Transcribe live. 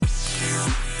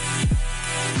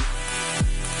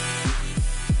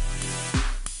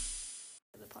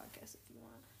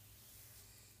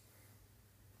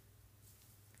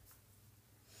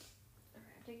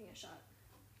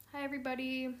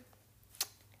everybody.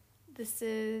 This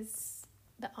is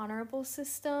the Honorable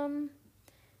System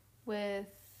with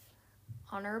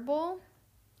Honorable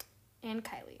and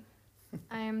Kylie.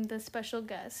 I am the special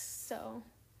guest, so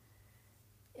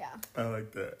yeah. I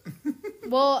like that.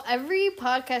 Well, every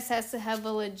podcast has to have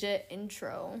a legit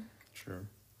intro. Sure.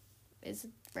 Is it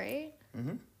right?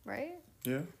 Mm-hmm. Right?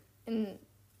 Yeah. And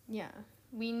yeah,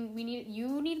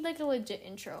 you need like a legit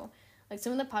intro. Like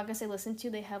some of the podcasts I listen to,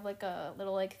 they have like a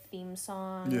little like theme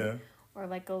song. Yeah. Or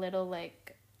like a little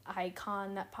like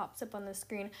icon that pops up on the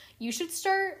screen. You should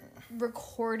start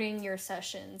recording your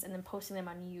sessions and then posting them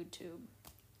on YouTube.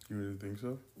 You really think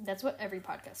so? That's what every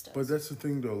podcast does. But that's the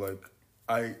thing though, like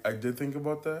I did think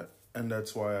about that, and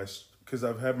that's why because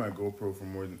I've had my GoPro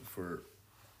for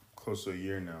close to a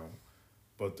year now,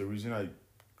 but the reason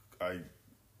I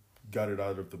got it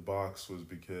out of the box was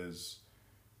because,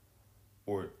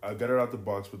 or I got it out the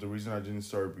box, but the reason I didn't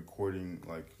start recording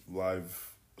like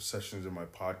live sessions in my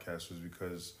podcast was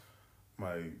because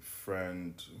my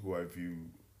friend, who I view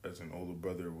as an older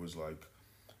brother, was like,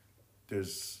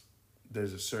 there's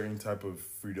a certain type of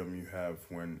freedom you have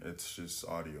when it's just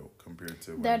audio compared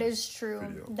to when that is true.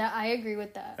 video. That I agree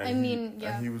with that. And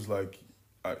yeah. And he was like,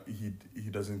 he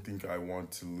doesn't think I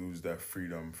want to lose that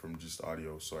freedom from just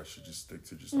audio, so I should just stick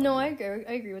to just audio. No, I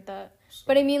agree with that. So.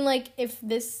 But I mean, like, if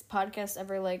this podcast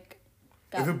ever like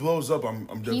if it blows up, I'm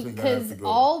definitely gonna have to go. Because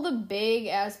all the big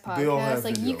ass podcasts,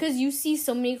 like video. Because you see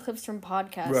so many clips from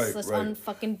podcasts right. on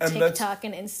fucking TikTok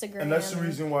and Instagram. And that's the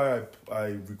reason why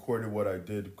I recorded what I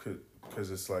did,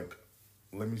 because it's like,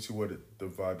 let me see what the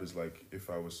vibe is like if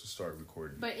I was to start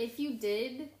recording. But if you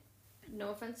did, no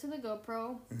offense to the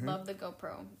GoPro, love the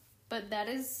GoPro, but that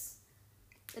is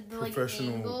the like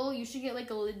angle. You should get like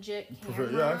a legit camera.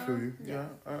 Yeah, I feel you. Yeah,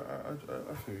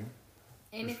 I feel you.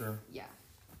 And for sure.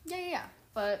 Yeah.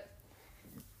 But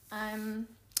I'm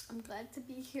glad to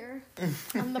be here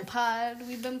on the pod.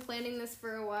 We've been planning this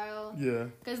for a while. Yeah.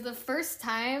 Because the first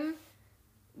time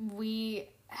we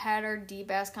had our deep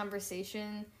ass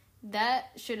conversation,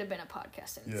 that should have been a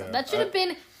podcast in itself. That should have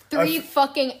been three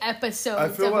fucking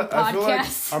episodes of a podcast. I feel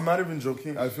like, I'm not even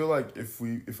joking. I feel like if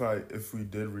we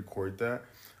did record that,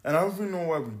 and I don't even know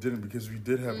why we didn't, because we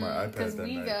did have my iPad that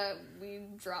night. Because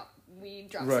we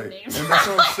dropped right. some names. And that's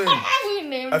what I'm saying. We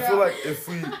name I feel like if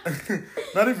we,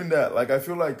 not even that, like I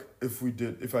feel like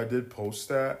if I did post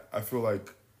that, I feel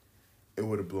like it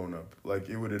would have blown up. Like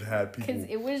it would have had people. Because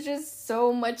it was just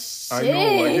so much shit. I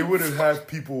know, like it would have had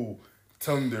people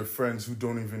telling their friends who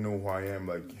don't even know who I am,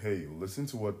 like, hey, listen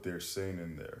to what they're saying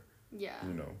in there. Yeah.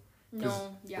 You know.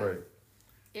 No, yeah. Right.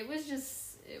 It was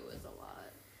a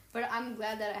lot. But I'm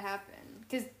glad that it happened.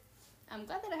 Because I'm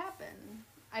glad that it happened.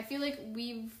 I feel like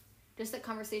just that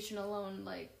conversation alone,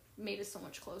 like, made us so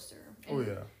much closer.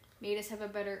 And made us have a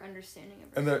better understanding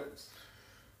of ourselves.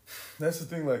 And that's the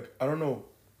thing, like, I don't know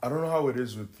how it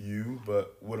is with you,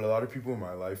 but with a lot of people in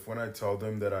my life, when I tell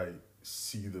them that I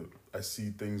see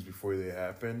things before they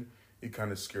happen, it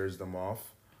kind of scares them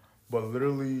off. But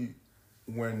literally,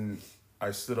 when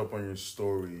I stood up on your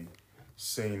story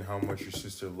saying how much your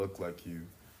sister looked like you,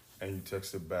 and you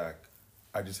texted back,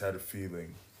 I just had a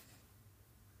feeling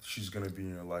she's gonna be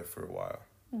in your life for a while.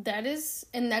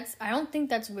 I don't think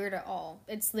that's weird at all.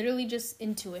 It's literally just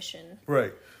intuition.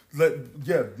 Right.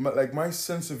 My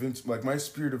sense of my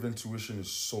spirit of intuition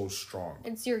is so strong.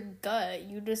 It's your gut.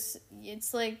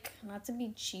 It's like, not to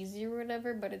be cheesy or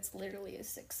whatever, but it's literally a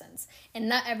sixth sense. And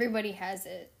not everybody has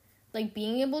it. Like,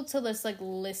 being able to just, like,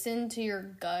 listen to your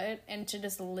gut and to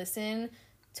just listen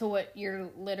to what your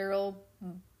literal,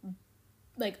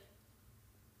 like,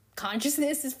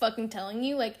 consciousness is fucking telling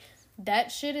you, like,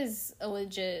 that shit is a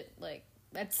legit, like,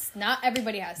 that's not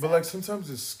everybody has that. But, like, sometimes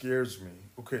it scares me.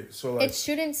 Okay, so, like... It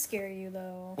shouldn't scare you,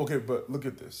 though. Okay, but look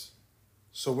at this.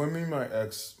 So, when me and my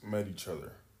ex met each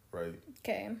other, right?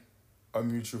 Okay. A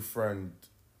mutual friend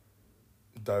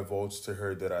divulged to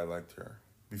her that I liked her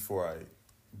before I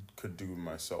could do it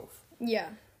myself. Yeah.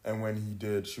 And when he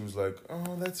did, she was like,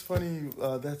 oh, that's funny,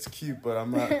 that's cute, but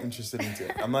I'm not interested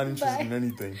in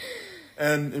anything.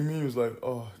 And me was like,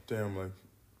 oh, damn, like,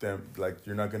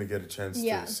 you're not going to get a chance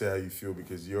to say how you feel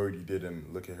because you already did,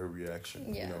 and look at her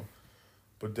reaction, you know?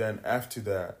 But then after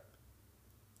that,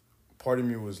 part of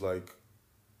me was like,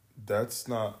 that's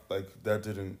not, like, that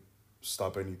didn't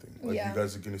stop anything. Like, you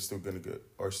guys are still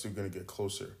gonna get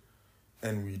closer.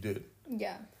 And we did.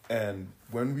 Yeah. And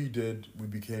when we did, we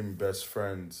became best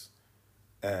friends.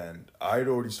 And I'd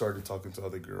already started talking to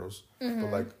other girls. Mm-hmm.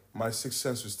 But, like, my sixth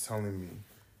sense was telling me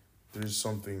there's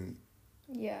something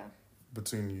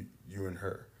between you and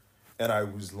her. And I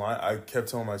was lying. I kept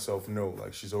telling myself, no,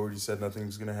 like, she's already said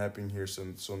nothing's going to happen here, so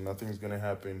nothing's going to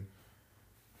happen.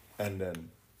 and then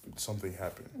something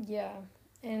happened. Yeah.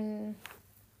 And,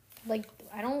 like,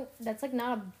 that's, like,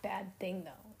 not a bad thing,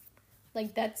 though.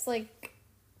 Like, that's, like,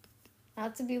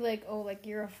 not to be, like, oh, like,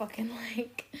 you're a fucking,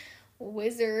 like,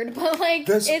 wizard, but, like,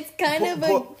 it's kind of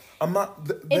a... I'm not...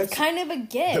 It's kind of a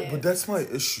gift. But that's my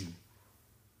issue.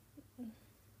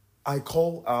 I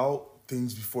call out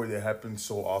things before they happen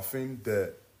so often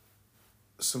that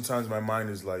sometimes my mind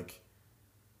is like,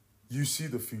 you see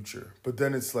the future. But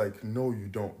then it's like, no, you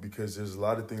don't, because there's a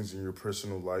lot of things in your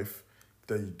personal life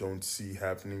that you don't see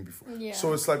happening before. Yeah.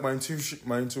 So it's like my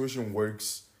intuition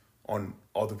works on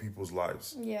other people's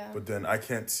lives. Yeah. But then I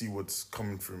can't see what's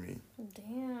coming for me.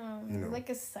 Damn. You know? Like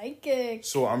a psychic.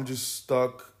 So I'm just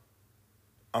stuck.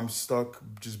 I'm stuck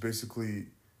just basically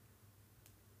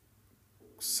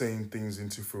saying things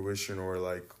into fruition or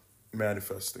like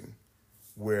manifesting.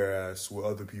 Whereas with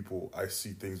other people, I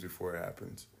see things before it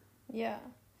happens. Yeah.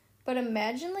 But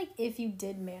imagine like if you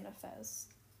did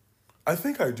manifest. I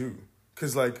think I do.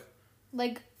 Because like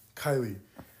KILEY,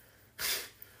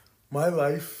 my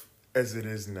life as it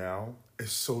is now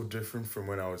is so different from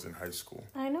when I was in high school.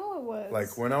 I know it was.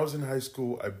 Like when I was in high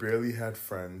school, I barely had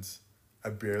friends. I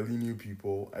barely knew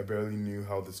people. I barely knew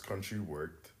how this country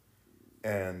worked.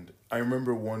 And I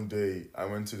remember one day I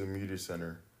went to the media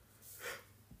center.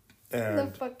 And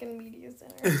the fucking media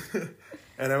center.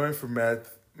 And I went for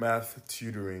math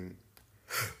tutoring.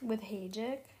 With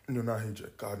Hajik? No, not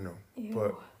Hajik. God, no. Ew.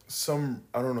 But some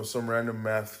random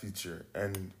math teacher.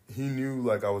 And he knew,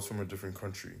 like, I was from a different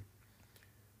country.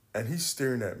 And he's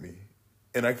staring at me.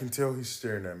 And I can tell he's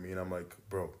staring at me. And I'm like,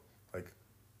 bro, like,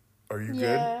 are you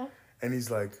good? And he's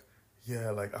like,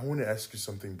 yeah, like, I want to ask you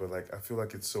something, but, like, I feel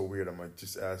like it's so weird. I'm like,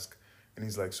 just ask. And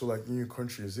he's like, so, like, in your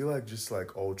country, is it, like, just,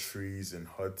 like, all trees and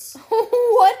huts?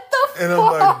 What the fuck? And I'm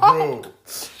like, bro.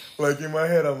 Like, in my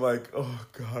head, I'm like, oh,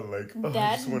 God, like... Oh,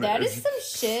 that is some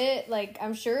shit. Like,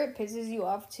 I'm sure it pisses you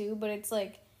off, too, but it's,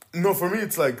 like... No, for me,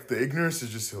 it's, like, the ignorance is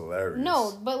just hilarious.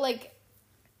 No, but, like,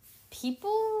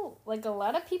 people... Like, a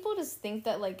lot of people just think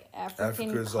that, like,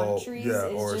 African countries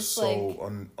is just, so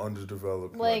like...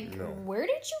 underdeveloped. Like, where did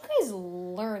you guys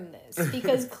learn this?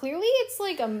 Because clearly it's,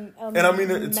 like, a and, I mean,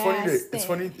 it's funny.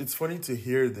 It's funny to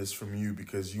hear this from you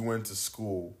because you went to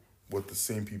school with the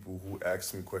same people who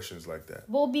asked me questions like that.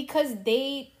 Well, because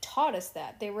they taught us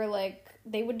that. They were, like...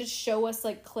 They would just show us,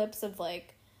 like, clips of,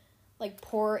 like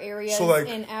poor areas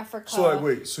in Africa. So, like,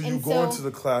 wait. So you go into the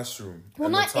classroom. Well,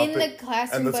 not in the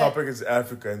classroom, and the topic is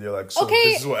Africa, and you're like, so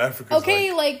this is what Africa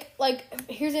is like. like,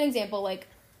 here's an example. Like,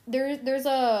 there's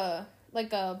a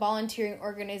volunteering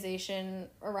organization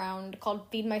around called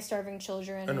Feed My Starving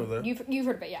Children. I know that. You've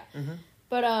heard of it, yeah. Mm-hmm.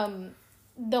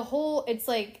 But, it's,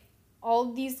 like,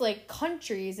 all these, like,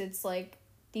 countries, it's, like,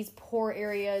 these poor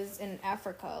areas in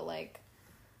Africa, like,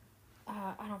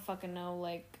 I don't fucking know,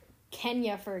 like,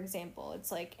 Kenya, for example.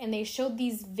 It's like, and they showed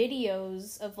these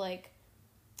videos of like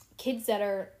kids that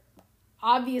are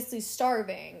obviously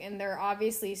starving and they're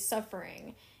obviously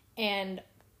suffering, and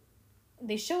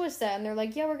they show us that and they're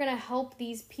like, yeah, we're gonna help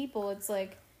these people. It's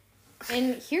like,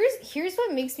 and here's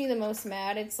what makes me the most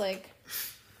mad. It's like,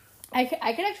 I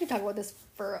could actually talk about this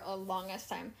for a long ass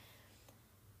time.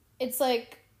 It's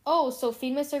like, oh, so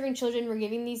Feed My Starving Children, we're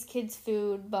giving these kids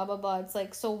food, blah blah blah. It's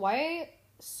like, why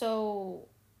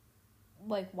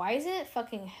isn't it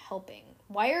fucking helping?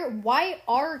 Why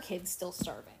are kids still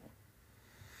starving?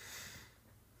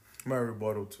 My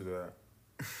rebuttal to that.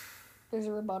 There's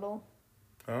a rebuttal.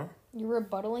 Huh? You're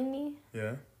rebuttaling me?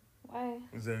 Yeah. Why?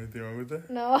 Is there anything wrong with that?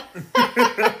 No.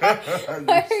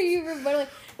 Why are you rebuttaling?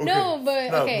 Okay. No,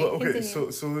 but okay.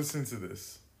 Continue. So listen to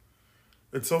this.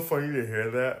 It's so funny to hear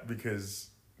that because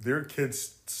there are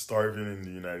kids starving in the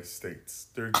United States.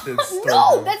 There are kids starving.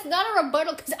 No, that's not a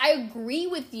rebuttal because I agree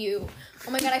with you.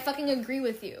 Oh my God, I fucking agree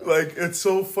with you. Like, it's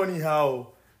so funny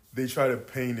how they try to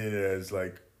paint it as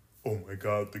like, oh my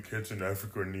God, the kids in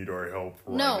Africa need our help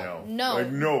right now. No.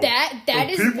 Like, no. That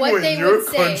is what they would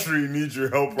say. People in your country need your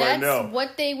help right now. That's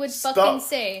what they would fucking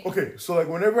say. Okay, so like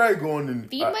whenever I go on...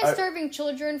 Feed My Starving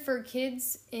Children for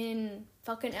kids in...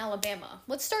 fucking Alabama.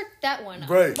 Let's start that one up.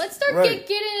 Right. Let's start getting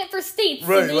it for states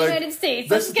in the United States.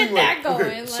 Let's get that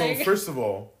going. Okay, so first of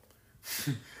all,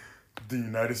 the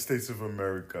United States of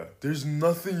America. There's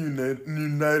nothing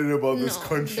united about this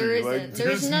country. There isn't. Like,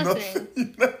 there's nothing.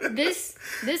 This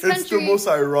country. It's the most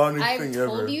ironic thing ever. I've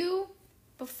told you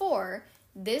before.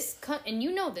 And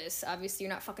you know this. Obviously,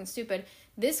 you're not fucking stupid.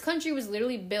 This country was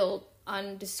literally built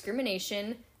on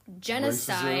discrimination,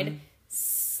 genocide,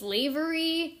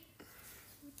 slavery,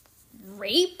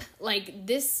 rape. Like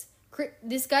this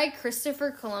guy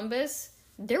Christopher Columbus,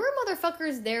 there were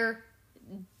motherfuckers there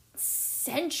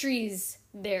centuries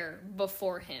there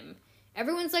before him.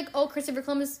 Everyone's like, oh, Christopher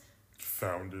Columbus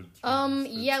founded.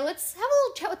 Yeah, let's have a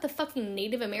little chat with the fucking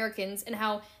Native Americans and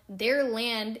how their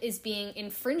land is being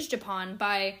infringed upon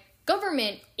by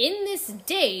government in this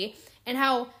day, and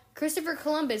how Christopher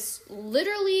Columbus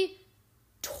literally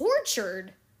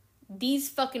tortured these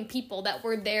fucking people that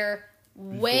were there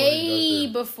way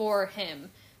before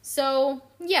him. So,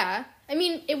 yeah, I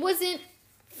mean, it wasn't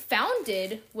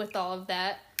founded with all of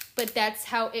that, but that's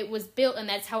how it was built, and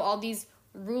that's how all these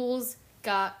rules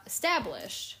got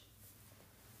established.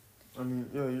 I mean,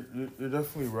 yeah, you're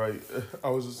definitely right. I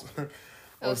was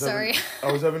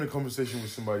having a conversation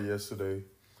with somebody yesterday,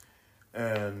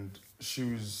 and she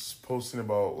was posting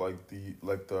about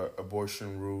the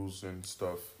abortion rules and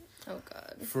stuff. Oh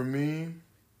God. For me,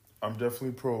 I'm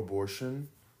definitely pro-abortion.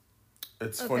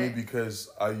 It's funny because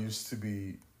I used to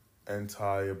be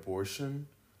anti-abortion.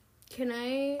 Can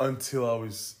I? Until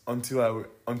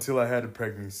I had a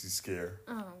pregnancy scare.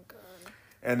 Oh God.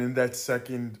 And in that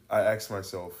second, I asked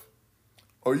myself,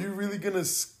 Are you really gonna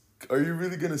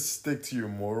stick to your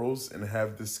morals and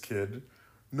have this kid,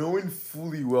 knowing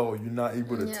fully well you're not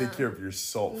able to take care of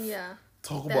yourself? Yeah.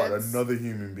 Talk about another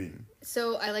human being.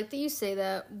 So I like that you say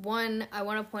that. One, I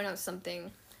want to point out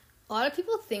something. A lot of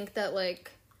people think that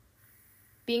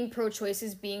being pro-choice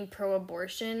is being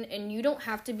pro-abortion, and you don't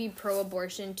have to be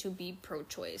pro-abortion to be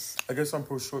pro-choice. I guess I'm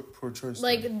pro-choice.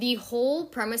 The whole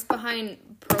premise behind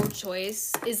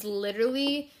pro-choice is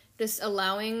literally just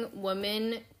allowing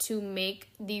women to make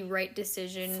the right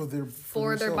decision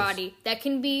for their body. That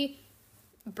can be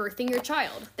birthing your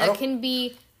child. That can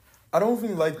be... I don't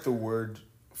even like the word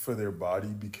for their body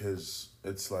because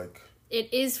it's like...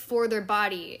 It is for their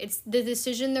body. It's the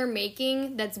decision they're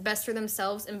making that's best for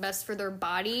themselves and best for their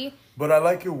body. But I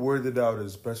like it worded out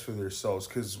as best for themselves,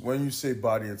 because when you say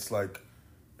body, it's like,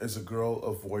 is a girl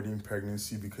avoiding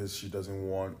pregnancy because she doesn't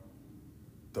want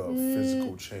the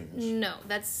physical change? No,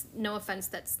 that's, no offense,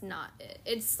 that's not it.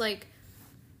 It's like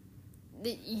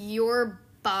your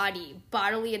body,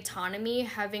 bodily autonomy,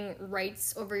 having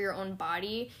rights over your own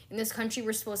body. In this country,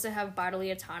 we're supposed to have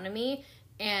bodily autonomy,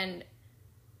 and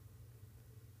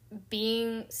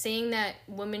saying that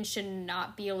women should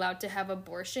not be allowed to have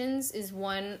abortions is,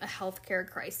 one, a healthcare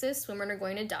crisis. Women are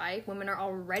going to die. Women are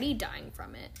already dying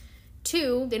from it.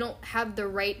 Two, they don't have the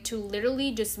right to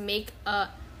literally just make a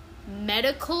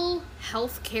medical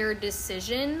healthcare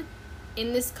decision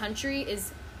in this country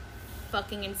is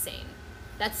fucking insane.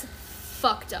 That's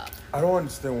fucked up. I don't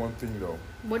understand one thing though.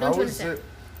 What don't you understand?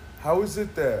 How is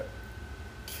it that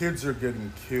kids are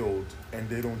getting killed and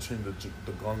they don't change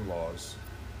the gun laws,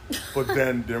 but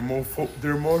then they're more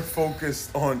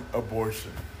focused on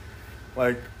abortion?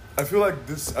 Like, I feel like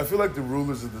the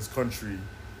rulers of this country,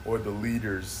 or the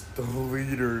leaders do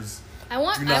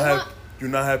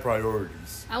not have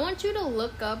priorities. I want you to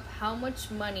look up how much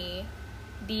money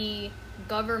the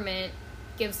government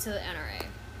gives to the NRA.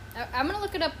 I'm going to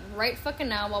look it up right fucking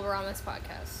now while we're on this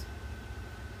podcast.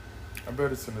 I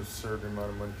bet it's an absurd amount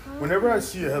of money. Whenever I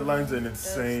see headlines and it's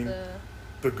saying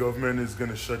the government is going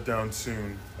to shut down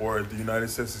soon, or the United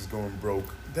States is going broke,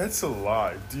 that's a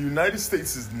lie. The United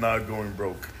States is not going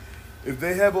broke. If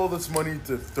they have all this money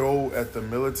to throw at the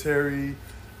military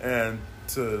and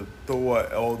to throw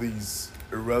at all these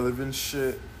irrelevant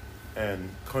shit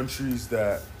and countries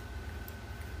that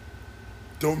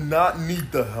do not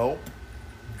need the help,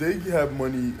 they have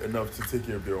money enough to take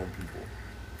care of their own people.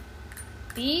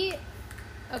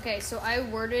 Okay, so I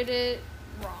worded it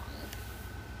wrong.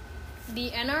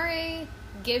 The NRA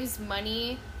gives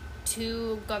money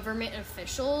to government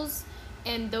officials,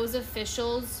 and those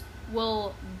officials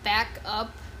will back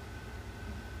up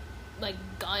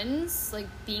guns,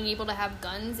 being able to have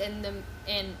guns, and the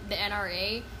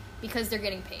NRA, because they're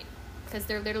getting paid. Because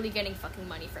they're literally getting fucking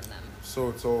money from them. So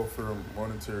it's all for a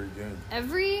monetary gain.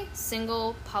 Every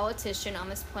single politician on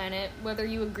this planet, whether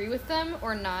you agree with them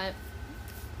or not,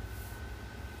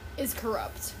 is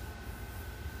corrupt.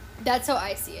 That's how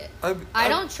I see it. I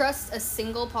don't trust a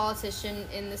single politician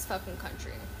in this fucking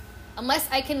country. Unless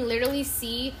I can literally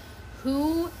see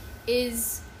who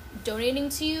is donating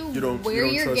to you, where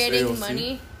you're getting AOC?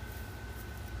 Money.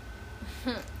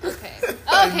 Okay.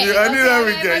 I knew that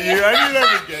would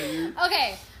get you.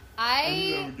 Okay.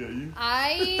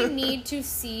 I need to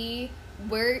see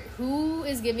who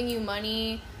is giving you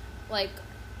money,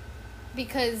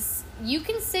 because you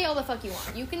can say all the fuck you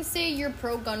want. You can say you're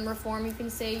pro-gun reform. You can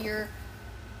say you're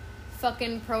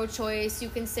fucking pro-choice. You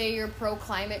can say you're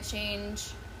pro-climate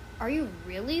change. Are you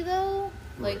really, though?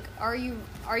 Right. Are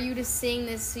you just saying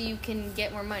this so you can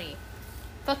get more money?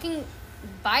 Fucking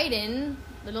Biden,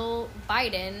 little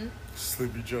Biden.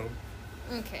 Sleepy Joe.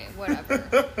 Okay, whatever.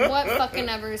 What fucking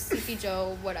ever, Sleepy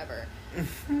Joe, whatever. I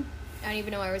don't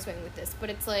even know where I was going with this, but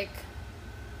it's like,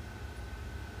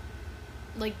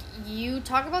 you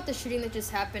talk about the shooting that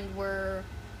just happened where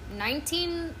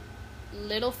 19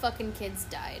 little fucking kids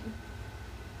died.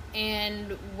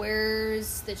 And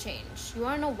where's the change? You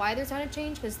want to know why there's not a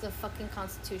change? Because the fucking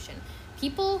Constitution.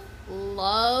 People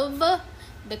love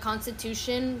the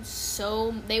Constitution,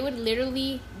 so they would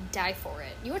literally die for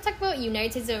it. You want to talk about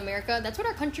United States of America? That's what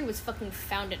our country was fucking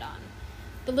founded on.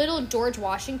 The little George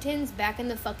Washingtons back in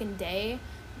the fucking day,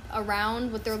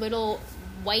 around with their little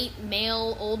white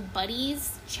male old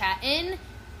buddies chatting.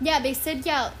 Yeah, they said,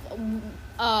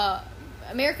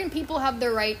 American people have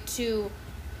the right to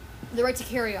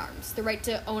carry arms, the right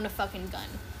to own a fucking gun.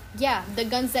 Yeah, the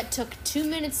guns that took 2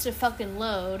 minutes to fucking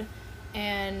load,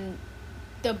 and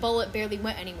the bullet barely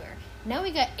went anywhere. Now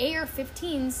we got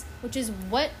AR-15s, which is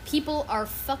what people are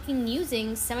fucking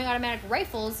using, semi-automatic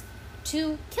rifles,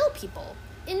 to kill people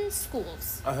in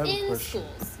schools. I have a question.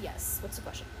 Schools, yes. What's the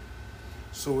question?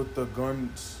 So with the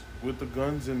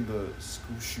guns and the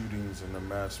school shootings and the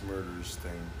mass murders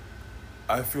thing,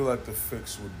 I feel like the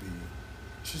fix would be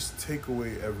just take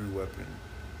away every weapon.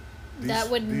 That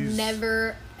would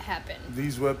never happen.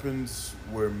 These weapons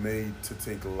were made to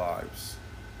take lives.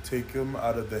 Take them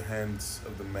out of the hands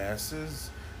of the masses,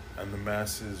 and the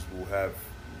masses will have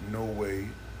no way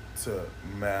to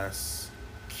mass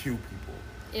kill people.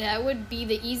 Yeah, that would be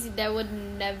that would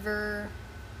never,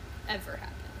 ever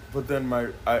happen. But then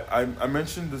I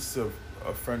mentioned this to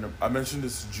a friend I mentioned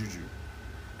this to Juju,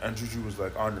 and Juju was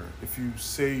like, Honor, if you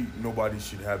say nobody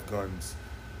should have guns,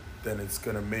 then it's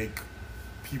gonna make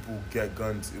people get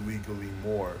guns illegally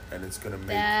more, and it's gonna make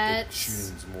the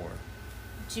shootings more.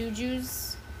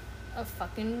 Juju's a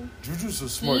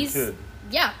smart kid.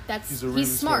 Yeah, he's a really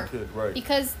smart kid, right?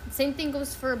 Because same thing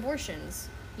goes for abortions.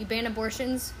 You ban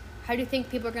abortions, how do you think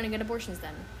people are gonna get abortions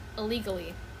then?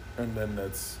 Illegally. And then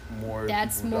that's more.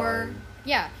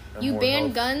 Yeah. You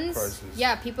ban guns. Prices.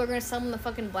 Yeah, people are gonna sell them on the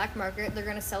fucking black market. They're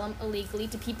gonna sell them illegally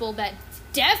to people that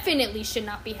definitely should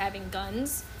not be having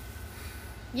guns.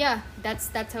 Yeah, that's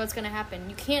how it's gonna happen.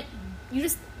 You can't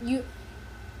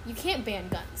ban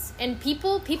guns. And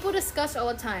people discuss all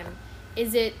the time.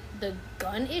 Is it the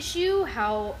gun issue?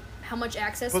 How much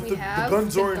access we have? But the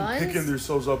guns aren't picking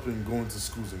themselves up and going to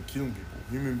schools and killing people.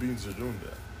 Human beings are doing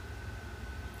that.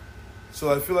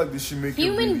 So I feel like they should make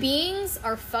human beings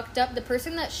are fucked up. The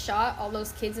person that shot all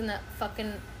those kids in that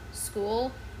fucking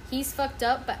school, he's fucked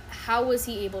up. But how was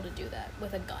he able to do that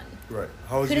with a gun? Right.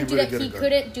 How was he able to get a gun? He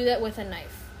couldn't do that with a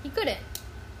knife. He couldn't.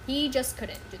 He just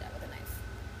couldn't do that with a knife.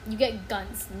 You get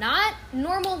guns, not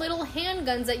normal little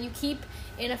handguns that you keep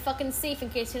in a fucking safe in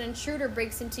case an intruder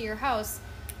breaks into your house.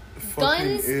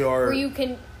 Guns where you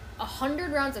can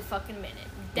 100 rounds a fucking minute.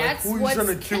 That's what's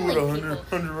killing people. Who's gonna kill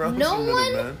with 100 rounds a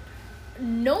minute, man?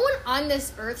 No one on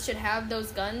this earth should have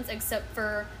those guns except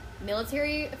for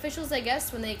military officials, I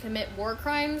guess, when they commit war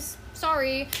crimes.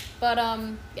 Sorry, but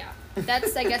yeah,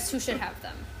 that's I guess who should have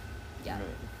them. Yeah. Man,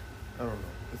 I don't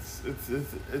know.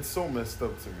 It's so messed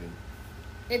up to me.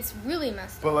 It's really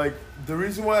messed up. But like the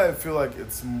reason why I feel like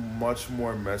it's much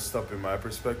more messed up in my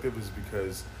perspective is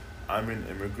because I'm an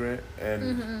immigrant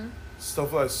and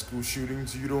stuff like school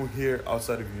shootings you don't hear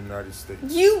outside of the United States.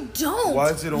 You don't. Why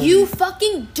is it only? You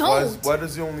fucking don't. Why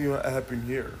does it only happen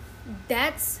here?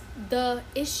 That's the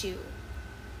issue.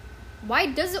 Why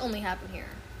does it only happen here?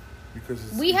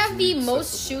 Because we have the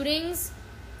most shootings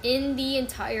in the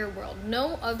entire world.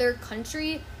 No other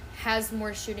country has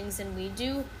more shootings than we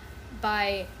do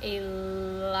by a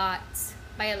lot.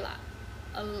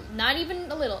 Not even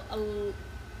a little.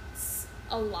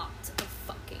 A lot of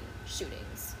fucking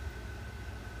shootings.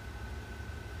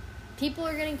 People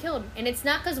are getting killed. And it's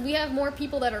not because we have more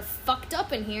people that are fucked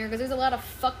up in here, because there's a lot of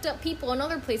fucked up people in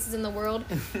other places in the world.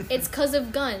 It's because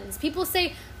of guns. People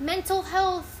say mental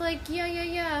health, like,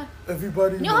 yeah.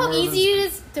 Everybody you know how easy it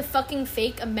is to fucking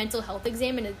fake a mental health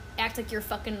exam and act like you're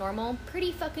fucking normal?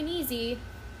 Pretty fucking easy.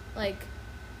 Like,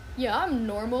 yeah, I'm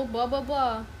normal, blah, blah,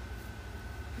 blah.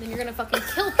 Then you're gonna fucking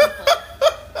kill people.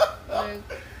 Like,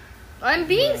 I'm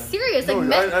being serious.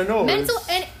 Like, I know. Mental,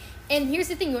 and here's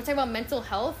the thing. You want to talk about mental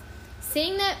health?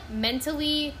 Saying that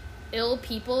mentally ill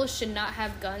people should not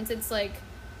have guns, it's like,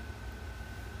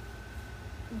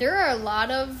 there are a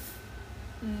lot of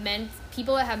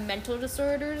people that have mental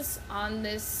disorders in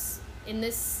this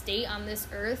state, on this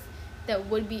earth, that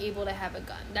would be able to have a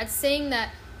gun. That's saying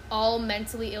that all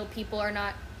mentally ill people are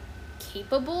not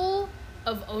capable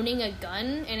of owning a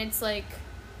gun, and it's like,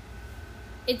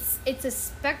 it's a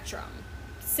spectrum.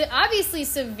 So obviously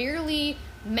severely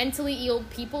mentally ill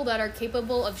people that are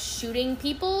capable of shooting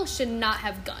people should not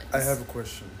have guns. I have a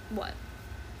question. What?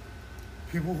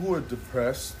 People who are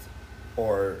depressed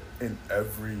are in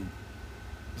every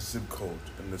zip code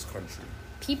in this country.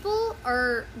 I feel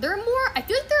like there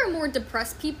are more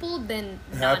depressed people than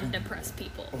Happy non-depressed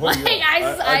people. Oh, Like,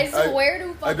 yeah. I swear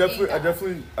to fucking I God.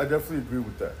 definitely agree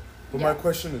with that. But Yeah. my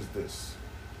question is this.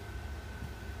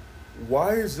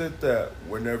 Why is it that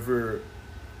whenever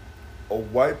a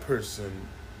white person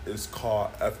is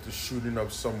caught after shooting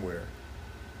up somewhere,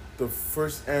 the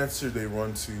first answer they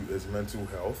run to is mental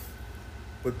health?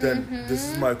 But then, this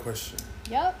is my question.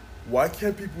 Yep. Why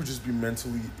can't people just be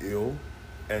mentally ill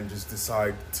and just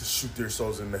decide to shoot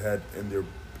themselves in the head in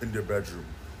their bedroom?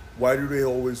 Why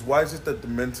is it that the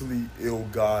mentally ill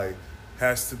guy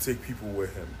has to take people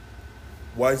with him?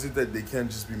 Why is it that they can't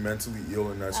just be mentally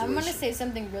ill in isolation? I'm gonna say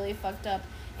something really fucked up.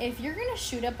 If you're gonna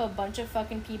shoot up a bunch of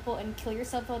fucking people and kill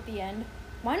yourself at the end,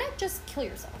 why not just kill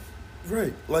yourself?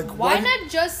 Right. Like, Why not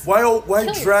just Why kill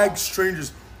drag yourself?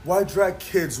 strangers? Why drag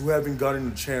kids who haven't gotten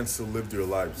a chance to live their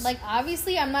lives? Like,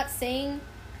 obviously, I'm not saying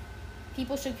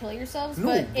people should kill yourselves, No,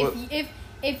 but but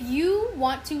if you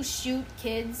want to shoot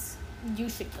kids, you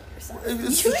should kill yourself.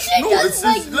 It's- You it's- should no, just,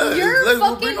 it's- like, you're we're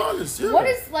fucking... being honest, yeah. What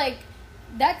is, like...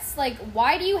 That's, like,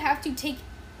 why do you have to take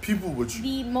people with you.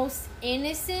 the most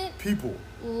innocent People.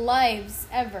 lives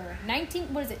ever?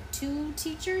 2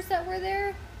 teachers that were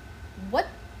there? What?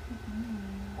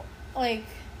 Like...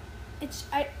 It's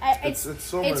so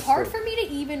it's messed hard up. for me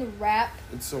to even wrap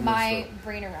It's so my messed up.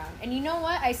 brain around. And you know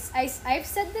what? I've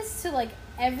said this to, like,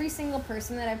 every single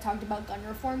person that I've talked about gun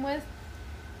reform with.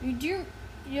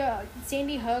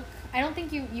 Sandy Hook. I don't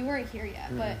think you weren't here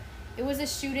yet, but it was a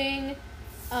shooting.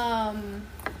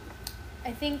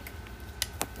 I think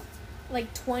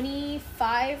like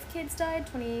 25 kids died,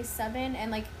 27,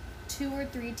 and like 2 or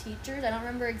 3 teachers. I don't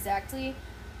remember exactly,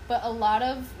 but a lot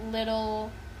of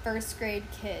little first grade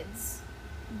kids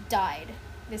died.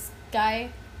 This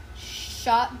guy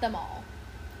shot them all.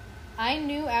 I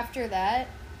knew after that,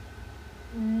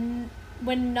 when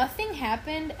nothing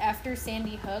happened after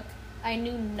Sandy Hook, I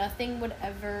knew nothing would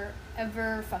ever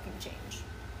fucking change.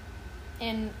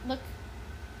 And look,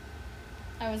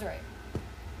 I was right.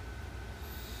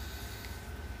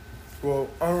 Well,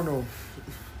 I don't know.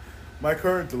 My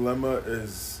current dilemma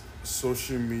is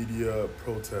social media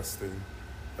protesting.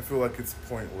 I feel like it's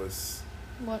pointless.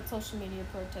 What social media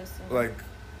protesting? Like,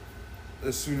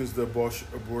 as soon as the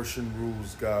abortion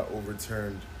rules got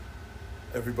overturned,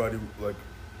 everybody, like,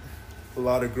 a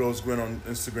lot of girls went on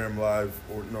Instagram Live,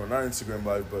 or no, not Instagram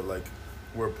Live, but like,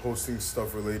 were posting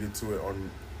stuff related to it on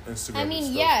Instagram. I mean,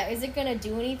 and stuff. yeah, is it gonna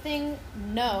do anything?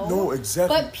 No. No,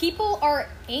 exactly. But people are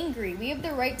angry. We have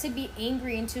the right to be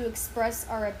angry and to express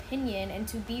our opinion and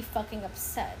to be fucking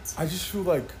upset. I just feel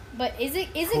like. But is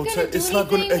it gonna do It's anything? not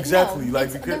gonna- exactly, No,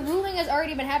 like, the because- ruling has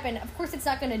already been happened. Of course, it's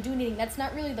not gonna do anything. That's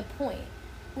not really the point.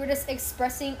 We're just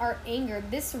expressing our anger.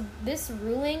 This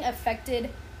ruling affected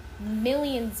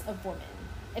millions of women.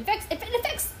 It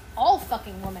affects all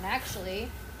fucking women, actually.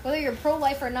 Whether you're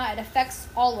pro-life or not, it affects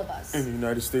all of us. In the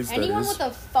United States, Anyone that is. with a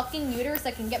fucking uterus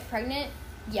that can get pregnant,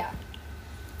 yeah.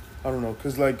 I don't know,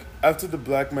 cause like after the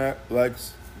Black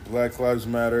Lives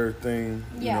Matter thing,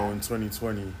 you Yeah. know, in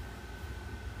 2020,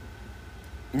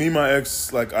 me and my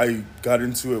ex, like, I got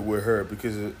into it with her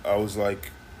because I was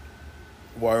like,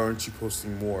 why aren't you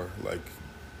posting more? Like,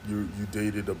 you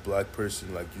dated a black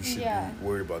person, like, you should be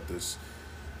worried about this.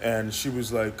 And she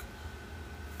was like,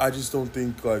 I just don't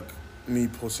think, like, me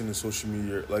posting on social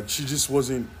media, like, she just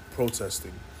wasn't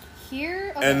protesting.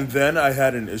 Okay. And then I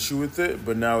had an issue with it,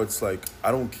 but now it's like,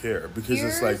 I don't care, because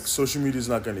it's like, social media is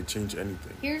not going to change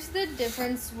anything. Here's the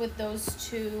difference with those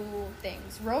two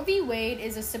things. Roe v. Wade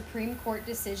is a Supreme Court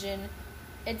decision.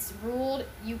 It's ruled,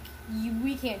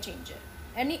 we can't change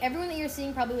it. Everyone that you're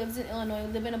seeing probably lives in Illinois,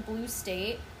 live in a blue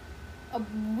state.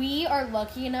 We are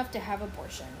lucky enough to have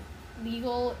abortion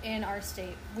legal in our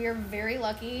state. We are very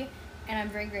lucky, and I'm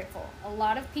very grateful. A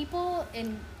lot of people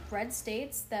in red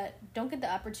states that don't get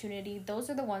the opportunity, those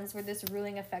are the ones where this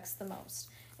ruling affects the most.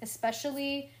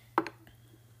 Especially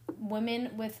women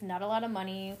with not a lot of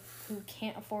money who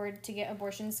can't afford to get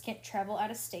abortions, can't travel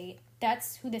out of state.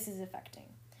 That's who this is affecting.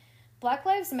 Black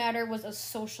Lives Matter was a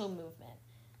social movement.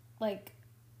 Like,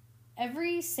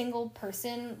 every single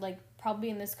person, like, probably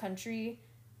in this country,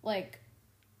 like,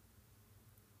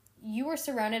 you are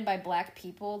surrounded by black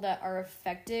people that are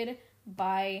affected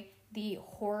by the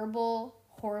horrible,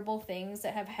 horrible things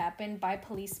that have happened by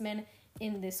policemen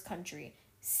in this country.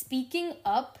 Speaking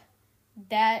up,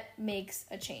 that makes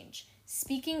a change.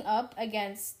 Speaking up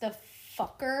against the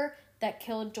fucker that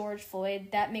killed George Floyd,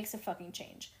 that makes a fucking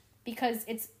change. because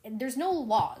there's no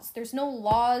laws. There's no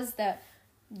laws that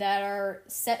are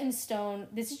set in stone.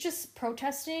 This is just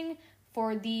protesting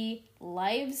for the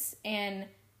lives and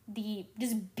the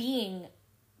just being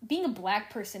a black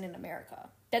person in America.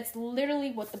 That's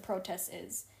literally what the protest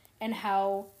is, and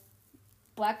how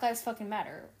Black lives fucking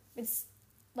matter. It's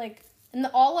like, and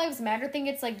the all lives matter thing,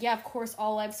 it's like, yeah, of course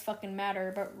all lives fucking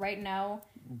matter, but right now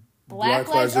Black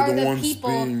lives are the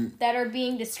people that are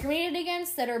being discriminated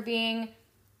against, that are being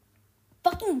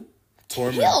fucking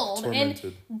killed.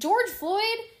 And George Floyd,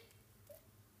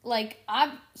 like,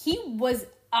 he was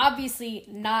obviously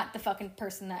not the fucking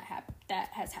person that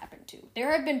has happened to.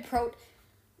 There have been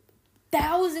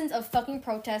thousands of fucking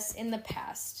protests in the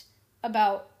past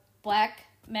about black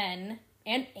men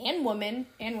and women,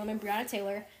 Breonna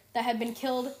Taylor, that have been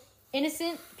killed,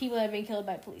 innocent people that have been killed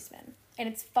by policemen. And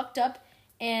it's fucked up,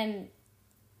 and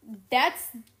that's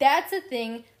a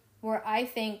thing where I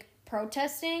think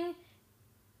protesting,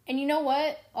 and you know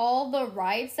what? All the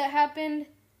riots that happened,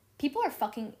 people are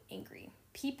fucking angry.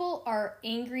 People are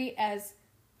angry as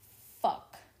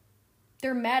fuck.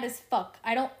 They're mad as fuck.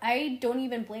 I don't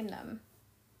even blame them.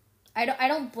 I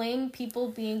don't blame people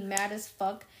being mad as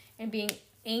fuck and being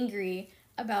angry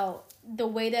about the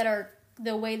way that our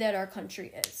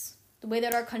country is. The way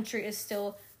that our country is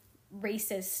still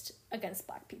racist against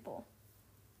black people.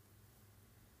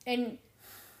 And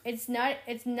it's not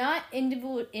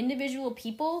individual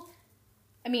people.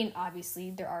 I mean,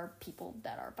 obviously there are people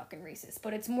that are fucking racist,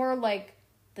 but it's more like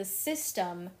the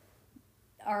system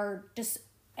are just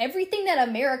everything that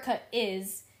America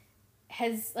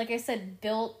has, like I said,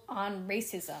 built on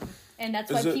racism, and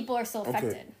that's why people are so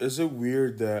affected. Okay. Is it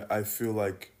weird that I feel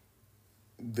like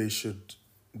the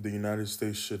United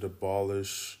States should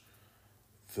abolish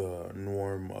the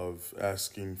norm of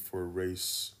asking for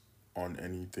race on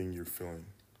anything you're feeling?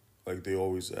 Like, they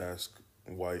always ask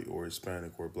white or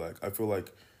Hispanic or black. I feel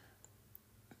like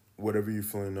whatever you're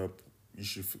feeling up,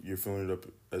 you're feeling it up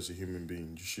as a human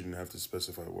being. You shouldn't have to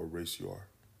specify what race you are.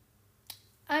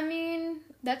 I mean,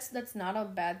 that's not a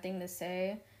bad thing to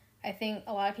say. I think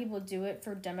a lot of people do it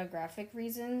for demographic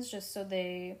reasons, just so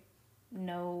they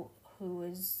know who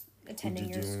is attending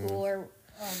your school or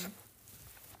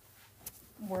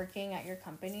working at your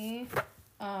company.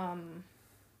 I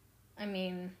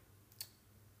mean,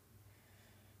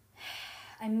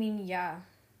 yeah.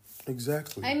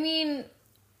 Exactly. I mean,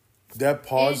 that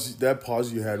pause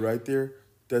you had right there,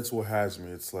 that's what has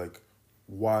me. It's like,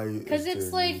 why is there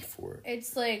a need for it?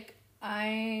 It's like,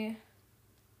 as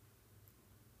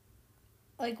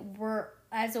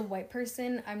a white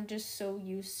person, I'm just so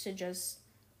used to just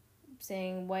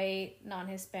saying white,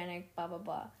 non-Hispanic, blah, blah,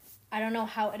 blah. I don't know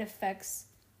how it affects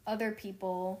other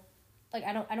people. Like,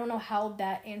 I don't know how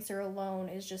that answer alone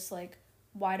is just like,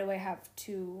 why do I have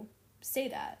to say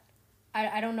that?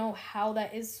 I don't know how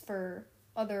that is for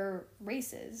other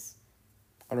races.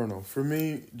 I don't know. For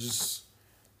me, just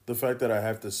the fact that I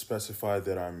have to specify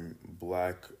that I'm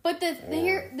black. But the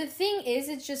thing is,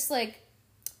 it's just like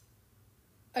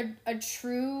a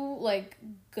true, like,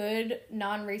 good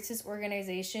non-racist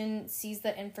organization sees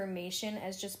that information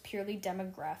as just purely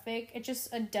demographic. It's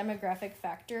just a demographic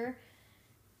factor.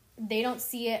 They don't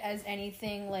see it as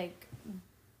anything like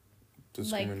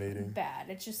discriminating, like bad.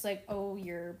 It's just like, oh,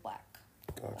 you're black.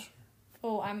 Gotcha.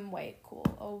 Oh, I'm white. Cool.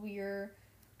 Oh, you're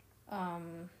I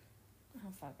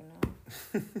don't fucking know.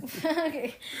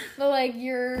 Okay. But, like,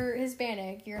 you're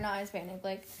Hispanic. You're not Hispanic.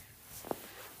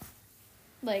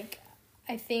 Like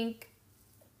I think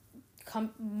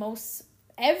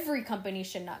every company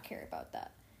should not care about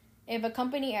that. If a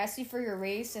company asks you for your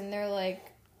race and they're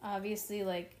like, obviously,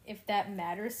 like, if that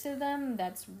matters to them,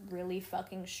 that's really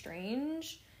fucking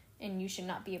strange and you should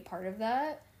not be a part of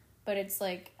that. But it's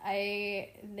like,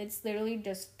 it's literally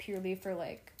just purely for,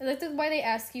 like, that's why they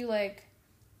ask you, like,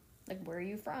 where are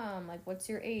you from? Like, what's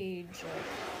your age? Like,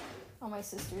 oh, my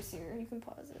sister's here. You can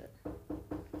pause it.